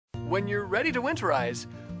When you're ready to winterize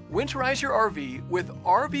your RV with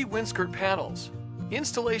RV WindSkirt panels.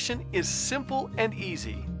 Installation is simple and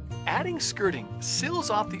easy. Adding skirting seals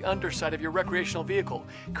off the underside of your recreational vehicle,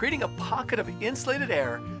 creating a pocket of insulated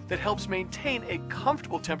air that helps maintain a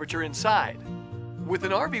comfortable temperature inside. With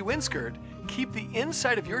an RV WindSkirt, keep the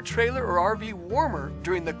inside of your trailer or RV warmer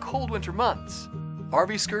during the cold winter months.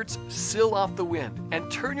 RV skirts seal off the wind and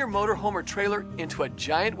turn your motorhome or trailer into a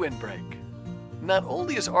giant windbreak. Not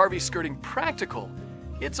only is RV skirting practical,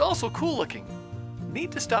 it's also cool looking.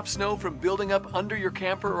 Need to stop snow from building up under your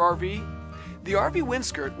camper or RV? The RV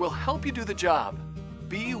WindSkirt will help you do the job.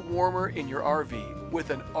 Be warmer in your RV with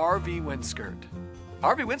an RV WindSkirt.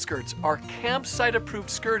 RV WindSkirts are campsite-approved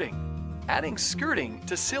skirting. Adding skirting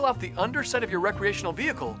to seal off the underside of your recreational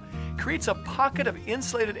vehicle creates a pocket of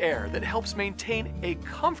insulated air that helps maintain a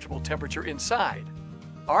comfortable temperature inside.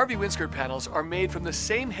 RV WindSkirt panels are made from the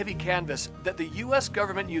same heavy canvas that the U.S.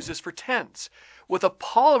 government uses for tents, with a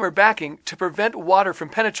polymer backing to prevent water from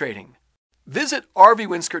penetrating. Visit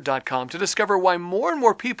RVWindskirt.com to discover why more and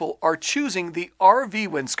more people are choosing the RV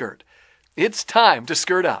WindSkirt. It's time to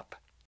skirt up.